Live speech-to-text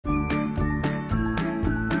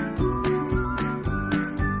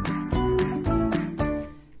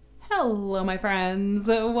Hello my friends,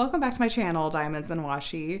 welcome back to my channel, Diamonds and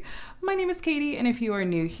Washi. My name is Katie, and if you are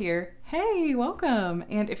new here, hey, welcome.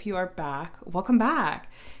 And if you are back, welcome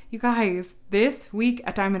back. You guys, this week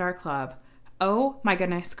at Diamond Art Club, oh my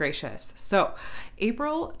goodness gracious. So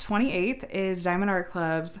April 28th is Diamond Art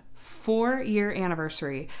Club's 4-year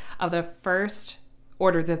anniversary of the first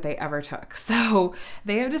order that they ever took. So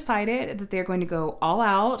they have decided that they're going to go all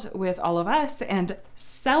out with all of us and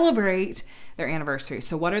celebrate their anniversary.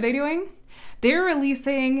 So what are they doing? They're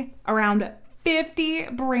releasing around 50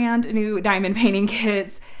 brand new diamond painting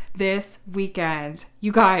kits this weekend.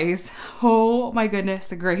 You guys, oh my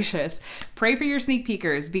goodness gracious. Pray for your sneak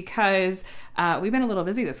peekers because we've been a little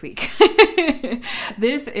busy this week.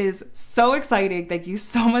 This is so exciting. Thank you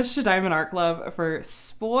so much to Diamond Art Club for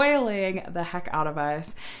spoiling the heck out of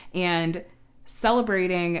us and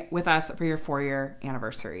celebrating with us for your 4-year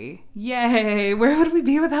anniversary. Yay! Where would we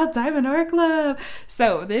be without Diamond Art Club?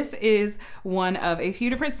 So this is one of a few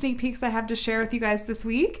different sneak peeks I have to share with you guys this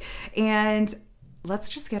week, and let's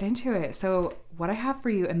just get into it. So what I have for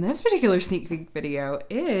you in this particular sneak peek video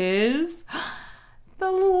is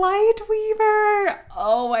the light weaver.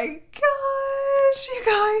 Oh my gosh, you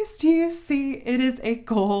guys, do you see? It is a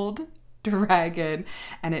gold dragon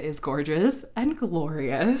and it is gorgeous and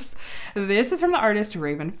glorious. This is from the artist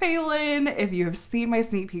Ravynne Phelan. If you have seen my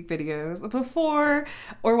sneak peek videos before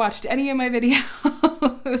or watched any of my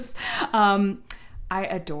videos, I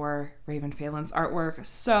adore Ravynne Phelan's artwork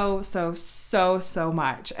so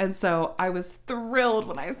much. And so I was thrilled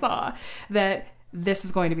when I saw that this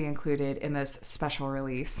is going to be included in this special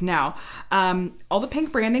release. Now, all the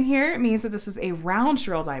pink branding here means that this is a round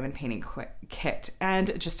drill diamond painting kit.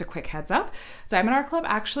 And just a quick heads up, Diamond Art Club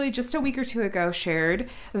actually just a week or two ago shared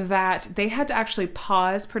that they had to actually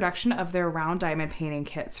pause production of their round diamond painting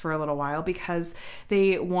kits for a little while because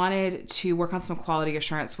they wanted to work on some quality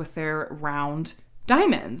assurance with their round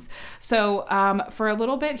diamonds. So for a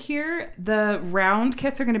little bit here, the round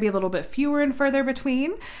kits are going to be a little bit fewer and further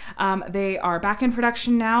between. They are back in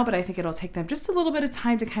production now, but I think it'll take them just a little bit of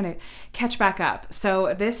time to kind of catch back up.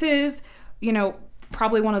 So this is, you know,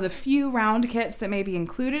 probably one of the few round kits that may be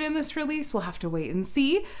included in this release. We'll have to wait and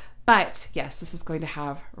see. But yes, this is going to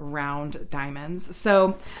have round diamonds.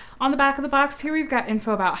 So on the back of the box here, we've got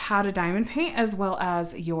info about how to diamond paint as well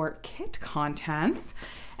as your kit contents.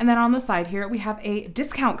 And then on the side here, we have a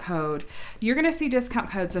discount code. You're gonna see discount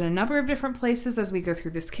codes in a number of different places as we go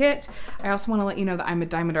through this kit. I also wanna let you know that I'm a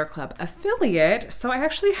Diamond Art Club affiliate, so I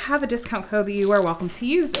actually have a discount code that you are welcome to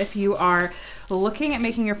use if you are looking at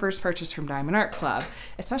making your first purchase from Diamond Art Club,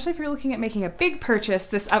 especially if you're looking at making a big purchase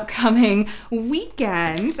this upcoming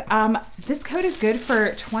weekend. This code is good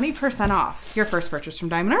for 20% off your first purchase from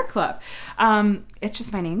Diamond Art Club. It's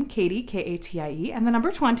just my name, Katie, K-A-T-I-E, and the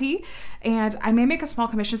number 20, and I may make a small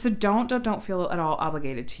commission, so don't feel at all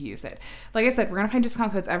obligated to use it. Like I said, we're gonna find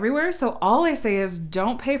discount codes everywhere, so all I say is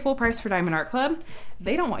don't pay full price for Diamond Art Club.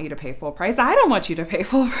 They don't want you to pay full price. I don't want you to pay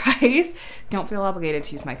full price. Don't feel obligated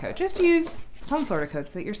to use my code. Just use some sort of code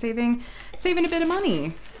so that you're saving a bit of money.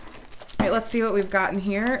 All right, let's see what we've got in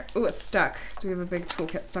here. Oh, it's stuck. Do we have a big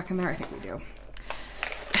toolkit stuck in there? I think we do.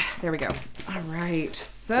 There we go. All right,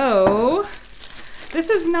 so this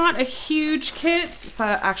is not a huge kit, so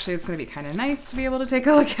that actually is going to be kind of nice to be able to take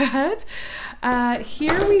a look at.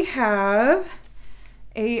 Here we have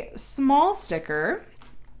a small sticker.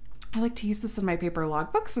 I like to use this in my paper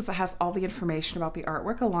logbook since it has all the information about the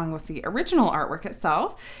artwork along with the original artwork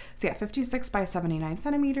itself. So yeah, 56 by 79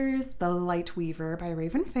 centimeters, The Light Weaver by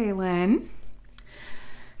Ravynne Phelan.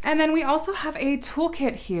 And then we also have a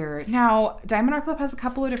toolkit here. Now, Diamond Art Club has a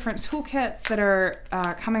couple of different toolkits that are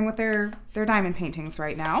coming with their diamond paintings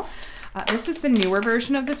right now. This is the newer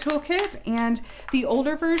version of the toolkit, and the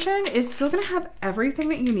older version is still gonna have everything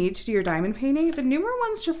that you need to do your diamond painting. The newer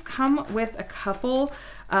ones just come with a couple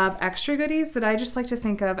of extra goodies that I just like to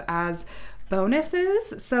think of as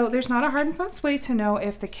bonuses. So there's not a hard and fast way to know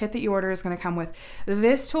if the kit that you order is going to come with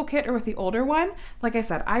this toolkit or with the older one. Like I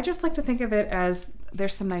said, I just like to think of it as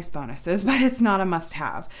there's some nice bonuses, but it's not a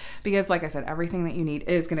must-have because like I said, everything that you need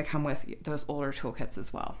is going to come with those older toolkits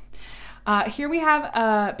as well. Here we have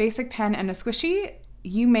a basic pen and a squishy.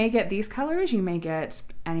 You may get these colors, you may get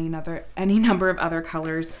any number of other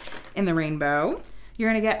colors in the rainbow. You're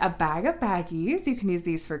gonna get a bag of baggies. You can use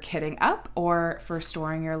these for kitting up or for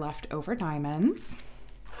storing your leftover diamonds.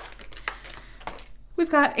 We've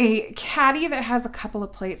got a caddy that has a couple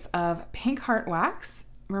of plates of pink heart wax.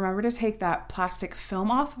 Remember to take that plastic film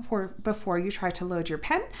off before you try to load your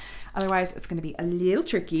pen. Otherwise, it's gonna be a little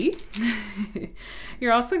tricky.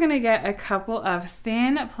 You're also gonna get a couple of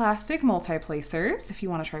thin plastic multi-placers if you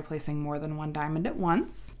wanna try placing more than one diamond at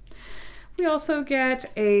once. We also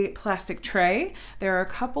get a plastic tray. There are a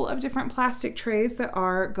couple of different plastic trays that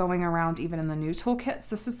are going around even in the new toolkits.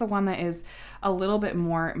 This is the one that is a little bit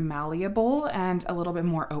more malleable and a little bit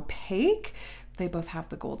more opaque. They both have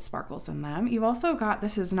the gold sparkles in them. You've also got,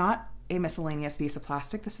 this is not a miscellaneous piece of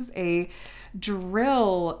plastic. This is a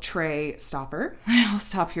drill tray stopper. It'll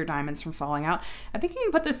stop your diamonds from falling out. I think you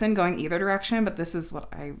can put this in going either direction, but this is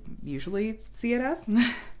what I usually see it as.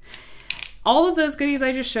 All of those goodies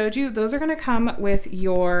I just showed you, those are going to come with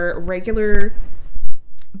your regular,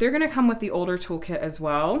 they're going to come with the older toolkit as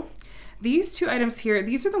well. These two items here,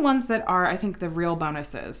 these are the ones that are, I think, the real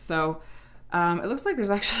bonuses. So it looks like there's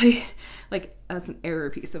actually, like, that's an error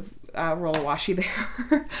piece of roll of washi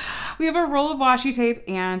there. We have a roll of washi tape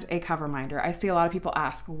and a cover minder. I see a lot of people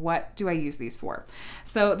ask, what do I use these for?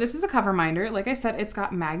 So this is a cover minder. Like I said, it's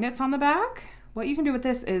got magnets on the back. What you can do with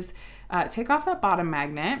this is take off that bottom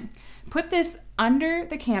magnet, put this under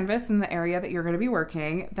the canvas in the area that you're going to be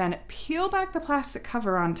working, then peel back the plastic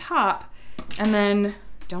cover on top, and then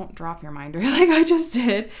don't drop your minder like I just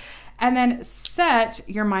did, and then set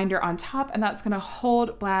your minder on top, and that's going to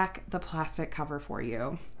hold back the plastic cover for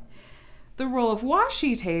you. The roll of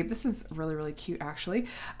washi tape, this is really, really cute actually.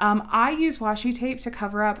 I use washi tape to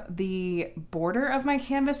cover up the border of my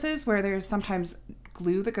canvases where there's sometimes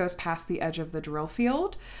glue that goes past the edge of the drill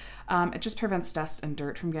field. It just prevents dust and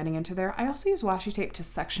dirt from getting into there. I also use washi tape to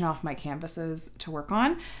section off my canvases to work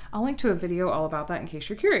on. I'll link to a video all about that in case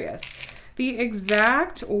you're curious. The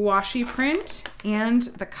exact washi print and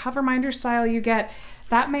the cover minder style you get,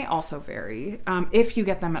 that may also vary if you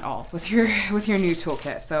get them at all with your new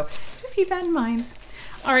toolkit. So just keep that in mind.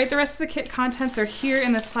 All right, the rest of the kit contents are here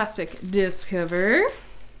in this plastic disc cover.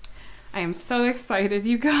 I am so excited,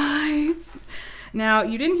 you guys. Now,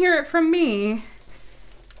 you didn't hear it from me,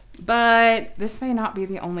 but this may not be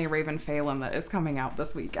the only Ravynne Phelan that is coming out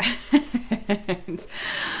this weekend.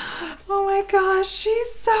 Oh my gosh,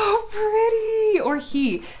 she's so pretty. Or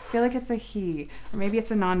he. I feel like it's a he. Or maybe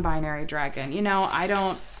it's a non-binary dragon. You know,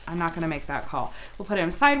 I'm not going to make that call. We'll put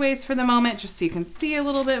him sideways for the moment just so you can see a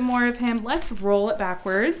little bit more of him. Let's roll it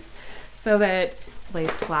backwards so that it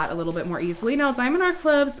lays flat a little bit more easily. Now, Diamond Art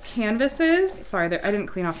Club's canvases, sorry, I didn't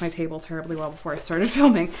clean off my table terribly well before I started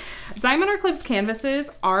filming. Diamond Art Club's canvases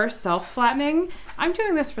are self-flattening. I'm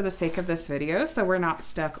doing this for the sake of this video, so we're not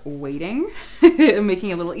stuck waiting,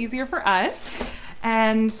 making it a little easier for us.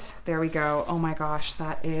 And there we go. Oh my gosh,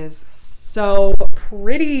 that is so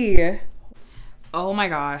pretty. Oh my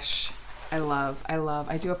gosh,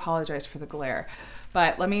 I do apologize for the glare,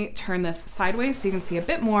 but let me turn this sideways so you can see a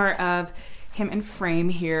bit more of him in frame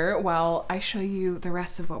here while I show you the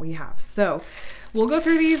rest of what we have. So we'll go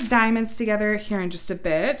through these diamonds together here in just a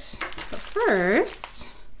bit, but first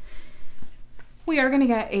we are going to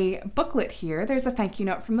get a booklet here. There's a thank you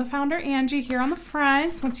note from the founder, Angie, here on the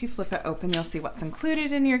front. Once you flip it open, you'll see what's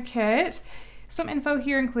included in your kit. Some info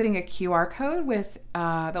here, including a QR code with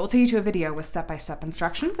that will take you to a video with step-by-step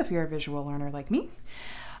instructions if you're a visual learner like me.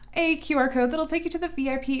 A QR code that'll take you to the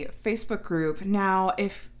VIP Facebook group. Now,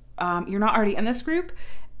 if you're not already in this group,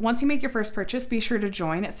 once you make your first purchase, be sure to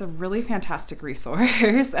join. It's a really fantastic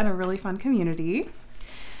resource and a really fun community.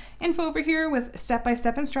 Info over here with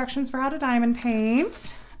step-by-step instructions for how to diamond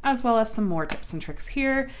paint, as well as some more tips and tricks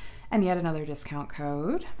here, and yet another discount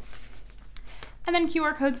code. And then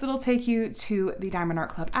QR codes that'll take you to the Diamond Art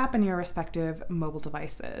Club app and your respective mobile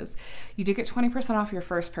devices. You do get 20% off your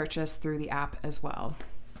first purchase through the app as well.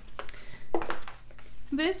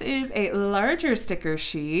 This is a larger sticker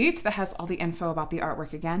sheet that has all the info about the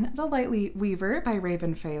artwork again. The Lightly Weaver by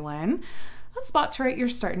Ravynne Phelan. A spot to write your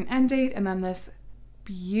start and end date, and then this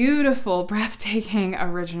beautiful, breathtaking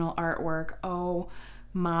original artwork. Oh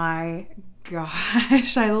my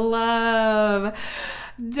gosh, I love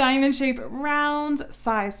diamond shape round,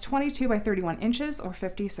 size 22 by 31 inches or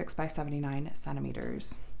 56 by 79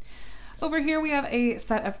 centimeters. Over here we have a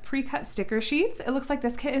set of pre-cut sticker sheets. It looks like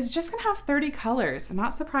this kit is just gonna have 30 colors.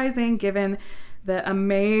 Not surprising given the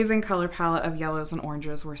amazing color palette of yellows and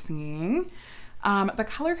oranges we're seeing. The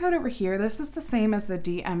color code over here, this is the same as the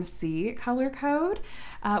DMC color code,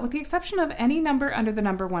 with the exception of any number under the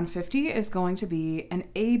number 150 is going to be an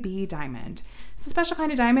AB diamond. It's a special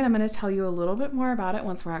kind of diamond. I'm going to tell you a little bit more about it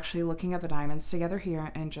once we're actually looking at the diamonds together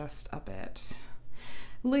here in just a bit.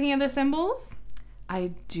 Looking at the symbols,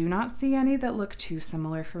 I do not see any that look too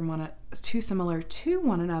similar to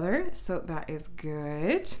one another, so that is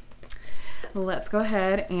good. Let's go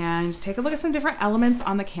ahead and take a look at some different elements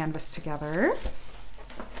on the canvas together.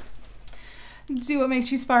 Do what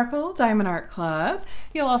makes you sparkle, Diamond Art Club.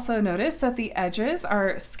 You'll also notice that the edges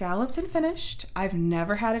are scalloped and finished. I've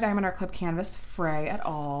never had a Diamond Art Club canvas fray at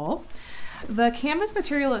all. The canvas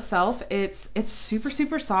material itself, it's super,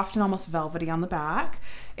 super soft and almost velvety on the back.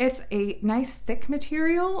 It's a nice thick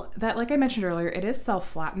material that, like I mentioned earlier, it is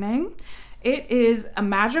self-flattening. It is a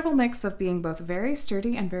magical mix of being both very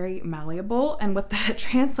sturdy and very malleable. And what that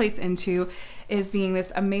translates into is being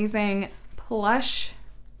this amazing plush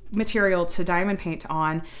material to diamond paint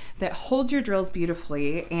on that holds your drills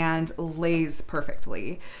beautifully and lays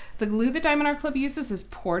perfectly. The glue that Diamond Art Club uses is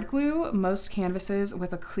poured glue. Most canvases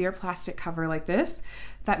with a clear plastic cover like this,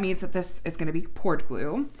 that means that this is going to be poured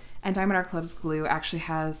glue. And Diamond Art Club's glue actually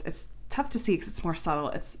has, it's tough to see because it's more subtle,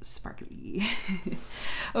 it's sparkly.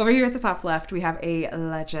 Over here at the top left, we have a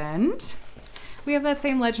legend. We have that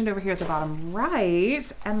same legend over here at the bottom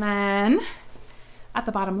right, and then at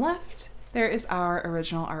the bottom left, there is our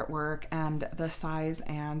original artwork and the size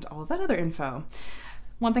and all of that other info.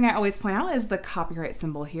 One thing I always point out is the copyright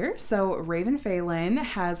symbol here. So Ravynne Phelan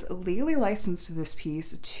has legally licensed this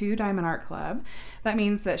piece to Diamond Art Club. That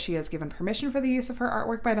means that she has given permission for the use of her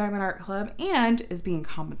artwork by Diamond Art Club and is being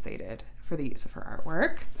compensated for the use of her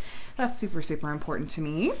artwork. That's super, super important to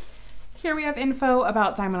me. Here we have info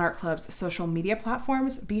about Diamond Art Club's social media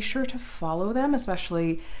platforms. Be sure to follow them,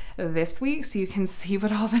 especially this week, so you can see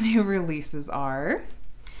what all the new releases are.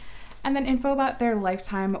 And then info about their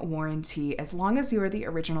lifetime warranty. As long as you are the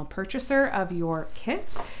original purchaser of your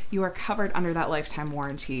kit, you are covered under that lifetime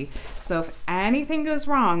warranty. So if anything goes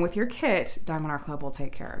wrong with your kit, Diamond Art Club will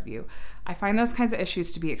take care of you. I find those kinds of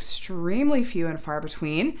issues to be extremely few and far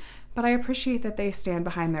between, but I appreciate that they stand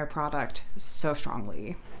behind their product so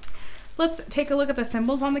strongly. Let's take a look at the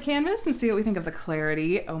symbols on the canvas and see what we think of the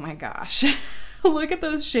clarity. Oh my gosh. Look at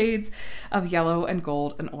those shades of yellow and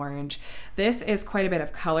gold and orange. This is quite a bit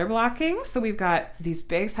of color blocking. So we've got these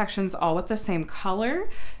big sections all with the same color.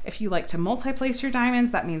 If you like to multi-place your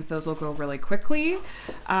diamonds, that means those will go really quickly.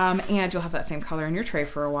 And you'll have that same color in your tray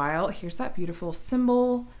for a while. Here's that beautiful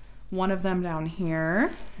symbol. One of them down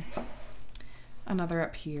here. Another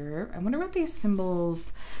up here. I wonder what these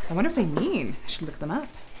symbols, I wonder if they mean. I should look them up.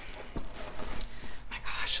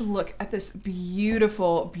 Look at this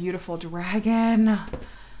beautiful, beautiful dragon.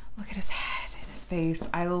 Look at his head and his face.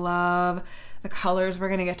 I love the colors we're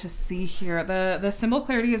gonna get to see here. The symbol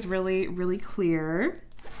clarity is really, really clear.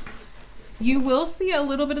 You will see a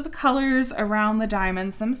little bit of the colors around the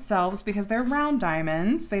diamonds themselves because they're round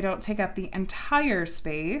diamonds. They don't take up the entire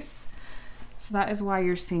space. So that is why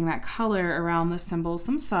you're seeing that color around the symbols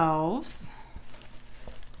themselves.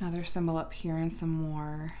 Another symbol up here and some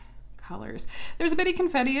more colors. There's a bitty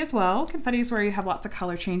confetti as well. Confetti is where you have lots of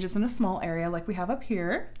color changes in a small area like we have up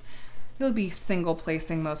here. You'll be single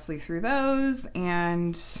placing mostly through those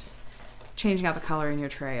and changing out the color in your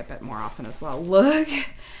tray a bit more often as well. Look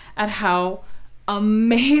at how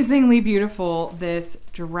amazingly beautiful this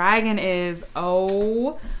dragon is.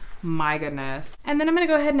 Oh my goodness. And then I'm gonna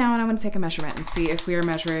go ahead now and I'm gonna take a measurement and see if we are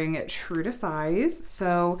measuring true to size.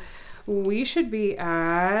 So we should be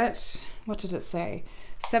at, what did it say?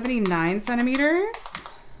 79 centimeters.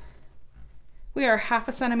 We are half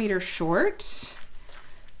a centimeter short.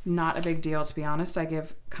 Not a big deal, to be honest. I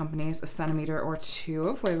give companies a centimeter or two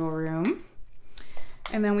of wiggle room.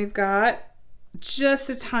 And then we've got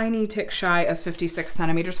just a tiny tick shy of 56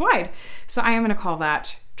 centimeters wide. So I am gonna call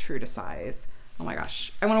that true to size. Oh my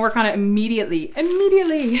gosh, I wanna work on it immediately.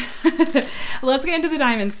 Let's get into the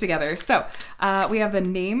diamonds together. So we have the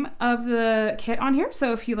name of the kit on here.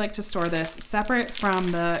 So if you like to store this separate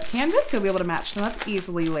from the canvas, you'll be able to match them up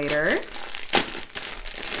easily later.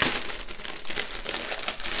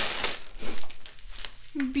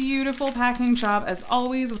 Beautiful packing job as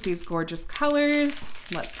always with these gorgeous colors.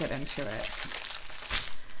 Let's get into it.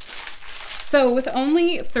 So with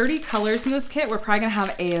only 30 colors in this kit, we're probably gonna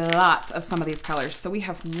have a lot of some of these colors. So we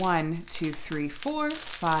have 1, 2, 3, 4,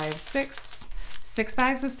 5, 6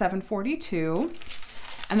 bags of 742.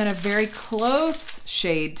 And then a very close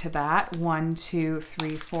shade to that, 1, 2,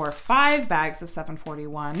 3, 4, 5 bags of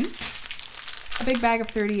 741. A big bag of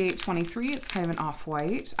 3823, it's kind of an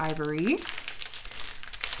off-white, ivory.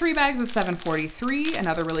 3 bags of 743,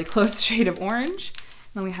 another really close shade of orange.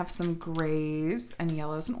 Then we have some grays and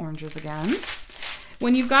yellows and oranges again.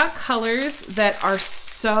 When you've got colors that are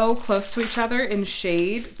so close to each other in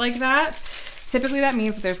shade like that, typically that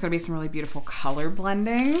means that there's gonna be some really beautiful color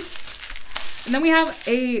blending. And then we have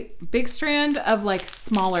a big strand of like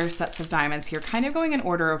smaller sets of diamonds here, kind of going in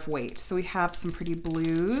order of weight. So we have some pretty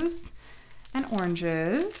blues and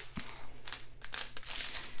oranges.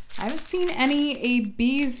 I haven't seen any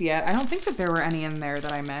ABs yet. I don't think that there were any in there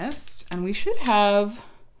that I missed. And we should have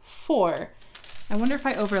 4. I wonder if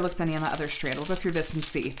I overlooked any on the other strand. We'll go through this and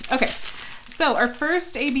see. Okay, So our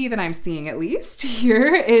first AB that I'm seeing, at least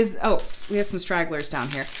here, is, oh, we have some stragglers down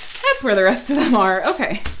here. That's where the rest of them are.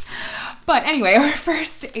 Okay. But anyway, our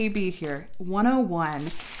first AB here,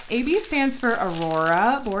 101. AB stands for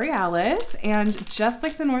Aurora Borealis, and just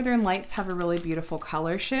like the Northern Lights have a really beautiful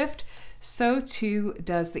color shift, so too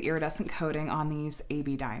does the iridescent coating on these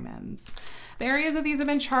AB diamonds. The areas that these have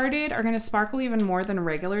been charted are going to sparkle even more than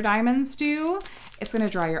regular diamonds do. It's going to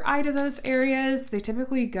draw your eye to those areas. They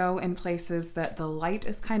typically go in places that the light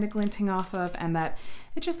is kind of glinting off of and that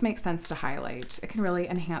it just makes sense to highlight. It can really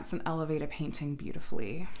enhance and elevate a painting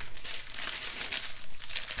beautifully.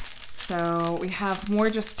 So we have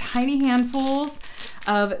more just tiny handfuls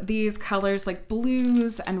of these colors like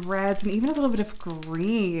blues and reds and even a little bit of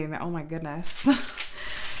green. Oh my goodness.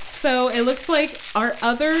 So it looks like our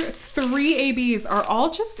other 3 ABs are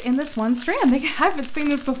all just in this one strand. They haven't seen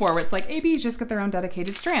this before where it's like ABs just get their own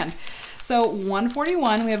dedicated strand. So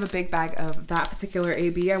 141, we have a big bag of that particular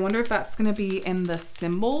AB. I wonder if that's gonna be in the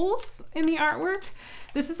symbols in the artwork.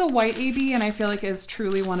 This is a white AB and I feel like is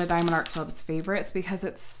truly one of Diamond Art Club's favorites because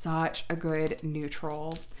it's such a good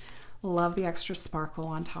neutral. Love the extra sparkle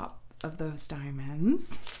on top of those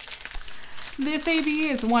diamonds. This AB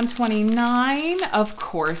is 129. Of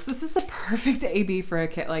course, this is the perfect AB for a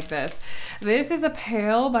kit like this. This is a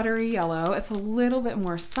pale buttery yellow. It's a little bit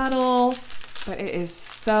more subtle, but it is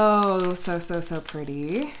so, so, so, so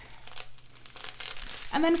pretty.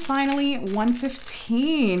 And then finally,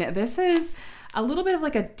 115. This is a little bit of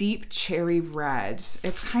like a deep cherry red.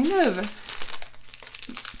 It's kind of,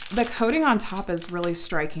 the coating on top is really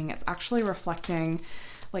striking. It's actually reflecting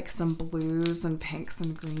like some blues and pinks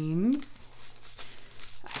and greens.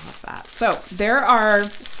 I love that. So there are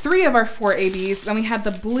 3 of our 4 ABs. Then we had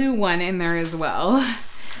the blue one in there as well.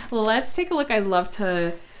 Let's take a look. I love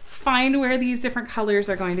to find where these different colors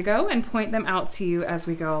are going to go and point them out to you as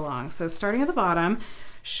we go along. So starting at the bottom,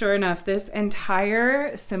 sure enough, this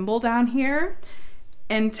entire symbol down here,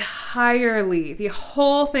 entirely, the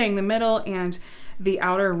whole thing, the middle and the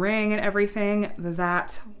outer ring and everything,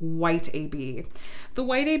 that white AB. The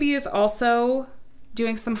white AB is also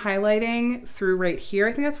doing some highlighting through right here.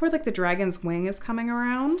 I think that's where like the dragon's wing is coming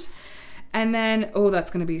around. And then, oh, that's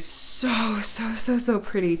gonna be so, so, so, so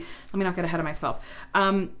pretty. Let me not get ahead of myself.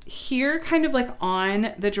 Here, kind of like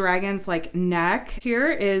on the dragon's like neck, here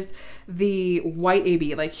is the white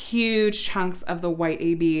AB, like huge chunks of the white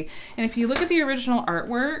AB. And if you look at the original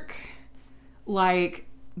artwork, like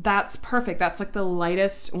that's perfect. That's like the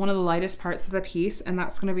lightest, one of the lightest parts of the piece. And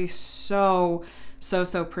that's gonna be so, so,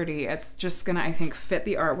 so pretty. It's just gonna, I think, fit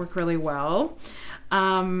the artwork really well.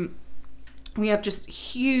 We have just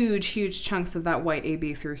huge, huge chunks of that white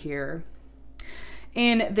AB through here.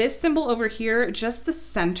 In this symbol over here, just the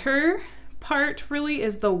center part really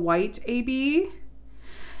is the white AB.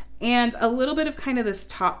 And a little bit of kind of this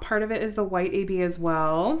top part of it is the white AB as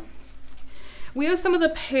well. We have some of the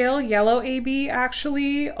pale yellow AB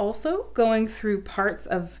actually also going through parts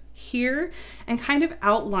of here and kind of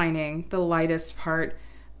outlining the lightest part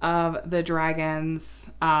of the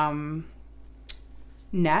dragon's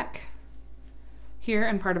neck here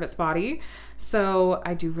and part of its body. So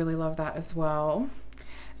I do really love that as well.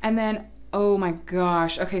 And then, oh my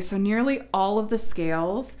gosh. Okay, so nearly all of the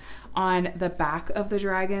scales on the back of the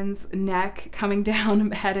dragon's neck coming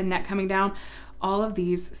down, head and neck coming down, all of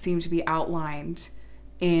these seem to be outlined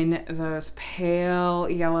in those pale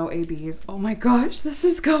yellow ABs. Oh my gosh, this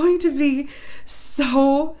is going to be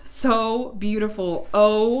so, so beautiful.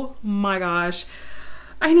 Oh my gosh.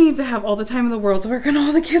 I need to have all the time in the world to work on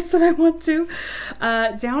all the kits that I want to.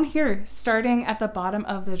 Down here, starting at the bottom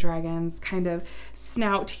of the dragon's kind of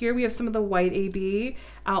snout here, we have some of the white AB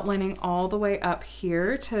outlining all the way up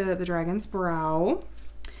here to the dragon's brow.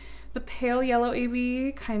 The pale yellow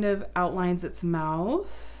AB kind of outlines its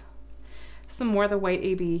mouth. Some more of the white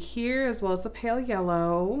AB here, as well as the pale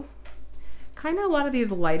yellow. Kind of a lot of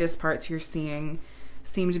these lightest parts you're seeing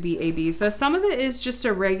seem to be ABs. So some of it is just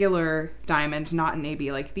a regular diamond, not an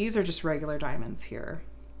AB. Like these are just regular diamonds here.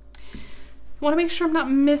 I want to make sure I'm not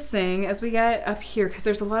missing as we get up here because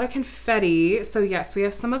there's a lot of confetti. So yes, we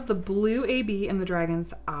have some of the blue AB in the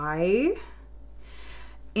dragon's eye.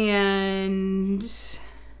 And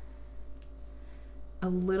a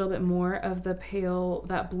little bit more of the pale,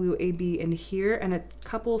 that blue AB in here, and a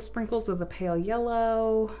couple sprinkles of the pale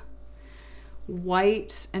yellow.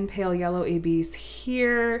 White and pale yellow ABs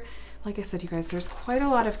here. Like I said, you guys, there's quite a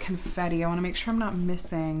lot of confetti. I want to make sure I'm not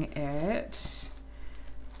missing it.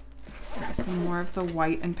 There's some more of the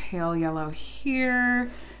white and pale yellow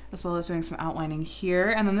here. as well as doing some outlining here.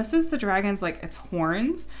 And then this is the dragon's, like, its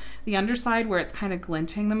horns. The underside where it's kind of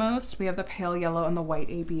glinting the most. We have the pale yellow and the white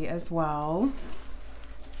AB as well.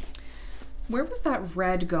 Where was that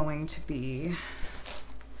red going to be?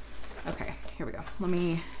 Okay, here we go. Let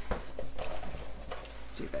me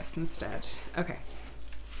do this instead. Okay.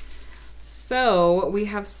 So we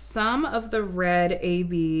have some of the red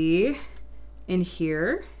AB in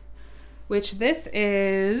here, which this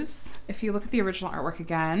is, if you look at the original artwork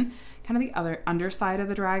again, kind of the other underside of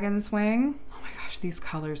the dragon's wing. Oh my gosh, these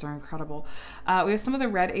colors are incredible. We have some of the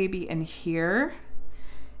red AB in here,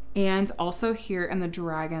 and also here in the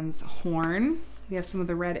dragon's horn, we have some of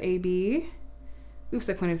the red AB. Oops,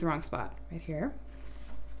 I pointed to the wrong spot, right here.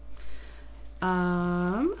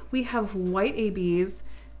 We have white ABs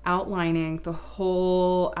outlining the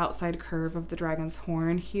whole outside curve of the dragon's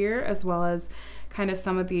horn here, as well as kind of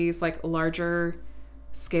some of these like larger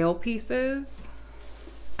scale pieces.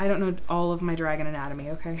 I don't know all of my dragon anatomy,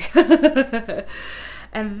 okay?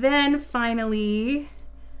 And then finally,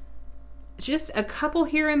 just a couple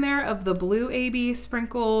here and there of the blue AB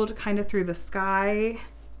sprinkled kind of through the sky.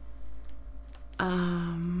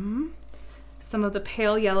 Some of the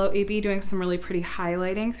pale yellow AB doing some really pretty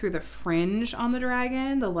highlighting through the fringe on the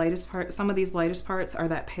dragon. The lightest part, some of these lightest parts are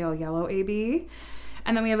that pale yellow AB.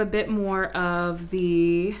 And then we have a bit more of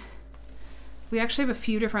the, we actually have a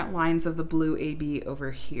few different lines of the blue AB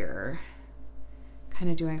over here.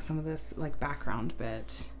 Kind of doing some of this like background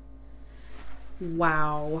bit.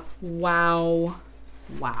 Wow, wow,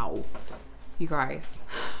 wow. You guys.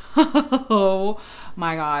 Oh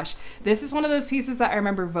my gosh. This is one of those pieces that I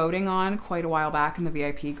remember voting on quite a while back in the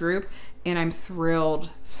VIP group, and I'm thrilled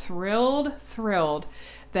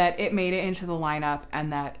that it made it into the lineup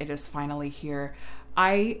and that it is finally here.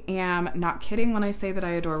 I am not kidding when I say that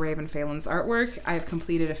I adore Ravynne Phelan's artwork. I've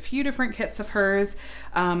completed a few different kits of hers.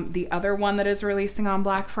 The other one that is releasing on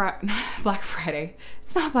Black Friday.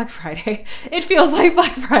 It's not Black Friday. It feels like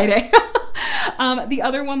Black Friday. The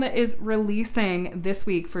other one that is releasing this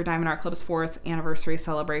week for Diamond Art Club's 4th anniversary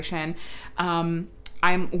celebration, I'm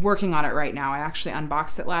working on it right now. I actually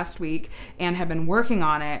unboxed it last week and have been working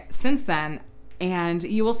on it since then. And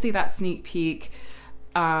you will see that sneak peek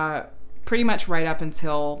pretty much right up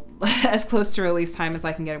until as close to release time as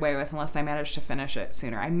I can get away with, unless I manage to finish it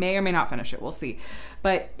sooner. I may or may not finish it. We'll see.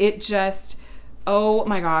 But it just, oh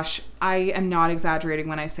my gosh, I am not exaggerating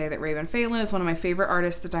when I say that Ravynne Phelan is one of my favorite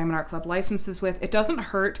artists that Diamond Art Club licenses with. It doesn't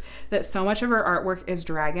hurt that so much of her artwork is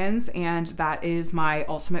dragons, and that is my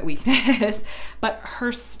ultimate weakness. But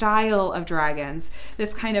her style of dragons,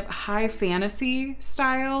 this kind of high fantasy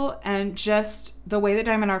style, and just the way that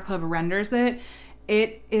Diamond Art Club renders it,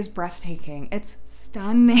 it is breathtaking. It's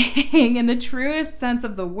stunning in the truest sense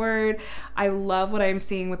of the word. I love what I'm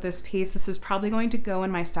seeing with this piece. This is probably going to go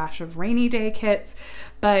in my stash of rainy day kits,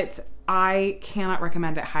 but I cannot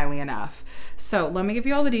recommend it highly enough. So let me give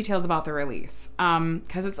you all the details about the release,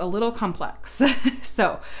 because it's a little complex.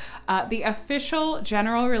 So the official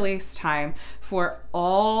general release time for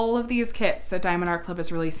all of these kits that Diamond Art Club is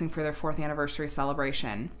releasing for their 4th anniversary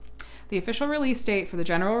celebration. The official release date for the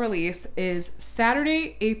general release is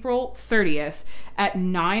Saturday, April 30th at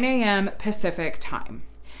 9 a.m. Pacific time.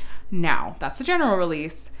 Now, that's the general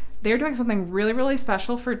release. They're doing something really, really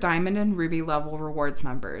special for Diamond and Ruby level rewards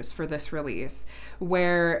members for this release,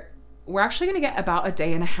 where we're actually going to get about a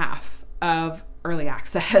day and a half of early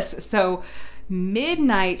access. So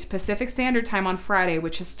midnight Pacific Standard Time on Friday,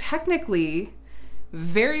 which is technically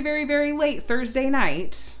very, very, very late Thursday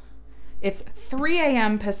night. It's 3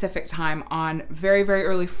 a.m. Pacific time on very, very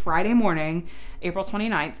early Friday morning, April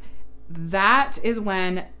 29th. That is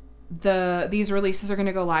when these releases are going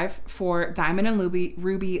to go live for Diamond and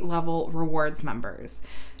Ruby level rewards members.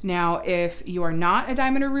 Now, if you are not a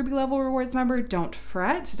Diamond or Ruby level rewards member, don't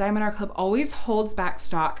fret. Diamond Art Club always holds back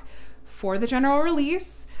stock for the general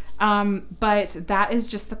release, but that is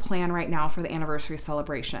just the plan right now for the anniversary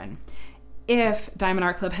celebration. If Diamond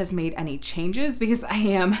Art Club has made any changes, because I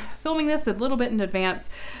am filming this a little bit in advance,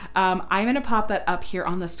 I'm going to pop that up here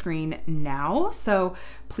on the screen now. So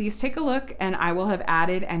please take a look, and I will have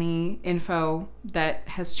added any info that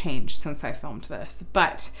has changed since I filmed this.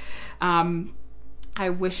 But I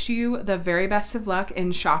wish you the very best of luck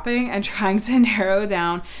in shopping and trying to narrow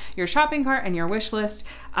down your shopping cart and your wish list.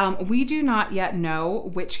 We do not yet know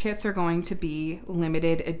which kits are going to be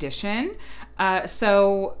limited edition.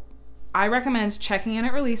 So I recommend checking in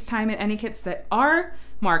at release time at any kits that are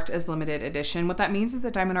marked as limited edition. What that means is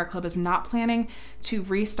that Diamond Art Club is not planning to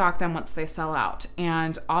restock them once they sell out.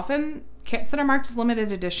 And often Kits that are marked as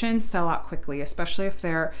limited edition sell out quickly, especially if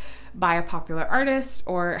they're by a popular artist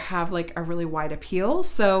or have like a really wide appeal.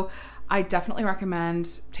 So I definitely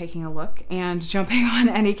recommend taking a look and jumping on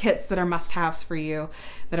any kits that are must-haves for you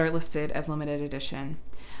that are listed as limited edition.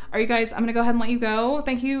 All right, you guys, I'm gonna go ahead and let you go.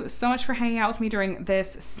 Thank you so much for hanging out with me during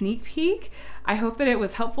this sneak peek. I hope that it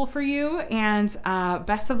was helpful for you, and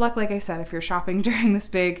best of luck, like I said, if you're shopping during this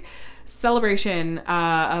big celebration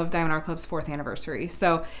of Diamond Art Club's 4th anniversary.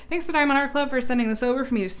 So thanks to Diamond Art Club for sending this over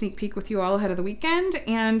for me to sneak peek with you all ahead of the weekend,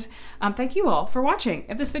 and thank you all for watching.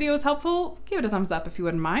 If this video was helpful, give it a thumbs up if you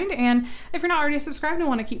wouldn't mind, and if you're not already subscribed and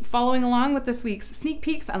want to keep following along with this week's sneak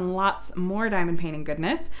peeks and lots more diamond painting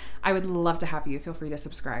goodness, I would love to have you. Feel free to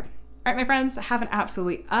subscribe. All right, my friends, have an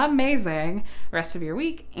absolutely amazing rest of your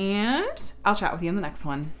week, and I'll chat with you in the next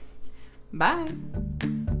one. Bye.